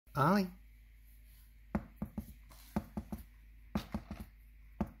Ollie.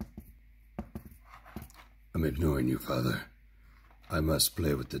 I'm ignoring you, Father. I must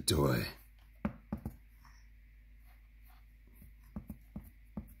play with the toy.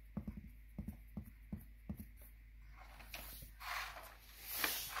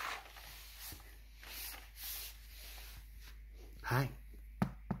 Hi.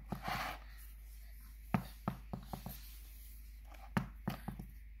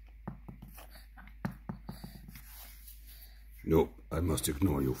 Nope, I must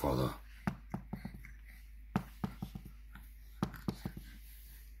ignore you, Father.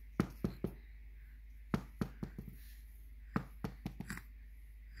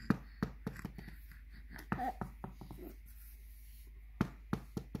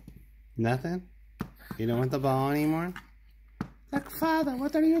 Nothing? You don't want the ball anymore? Look, Father,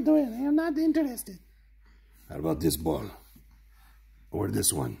 what are you doing? I am not interested. How about this ball? Or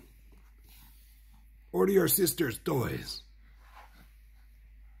this one? Or your sister's toys?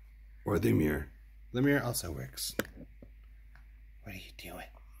 Or the mirror? The mirror also works. What are you doing?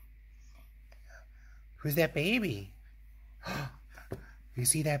 Who's that baby? You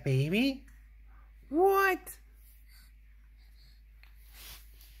see that baby? What?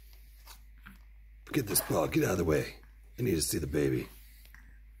 Forget this ball. Get out of the way. I need to see the baby.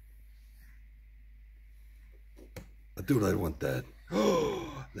 Dude, I want that.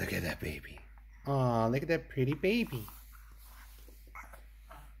 Oh, look at that baby. Oh, look at that pretty baby.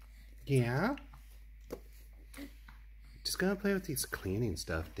 Yeah? Just gonna play with these cleaning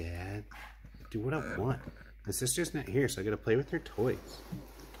stuff, Dad. Do what I want. My sister's not here, so I gotta play with her toys.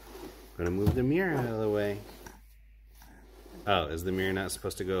 I'm gonna move the mirror out of the way. Oh, is the mirror not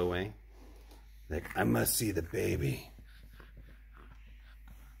supposed to go away? Like, I must see the baby.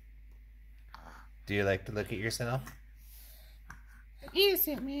 Do you like to look at yourself? I'm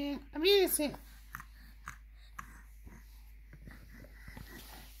innocent, man. I'm innocent.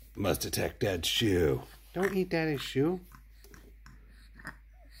 Must attack Dad's shoe. Don't eat Daddy's shoe.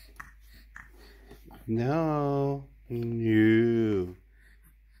 No. No.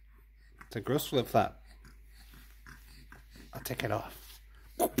 It's a gross flip-flop. I'll take it off.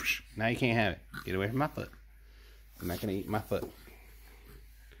 Now you can't have it. Get away from my foot. I'm not going to eat my foot.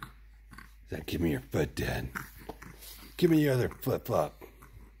 Dad, give me your foot, Dad. Give me your other flip-flop.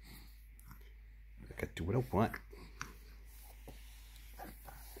 I can do what I want.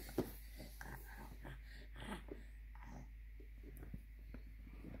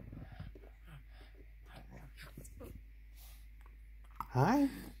 Hi.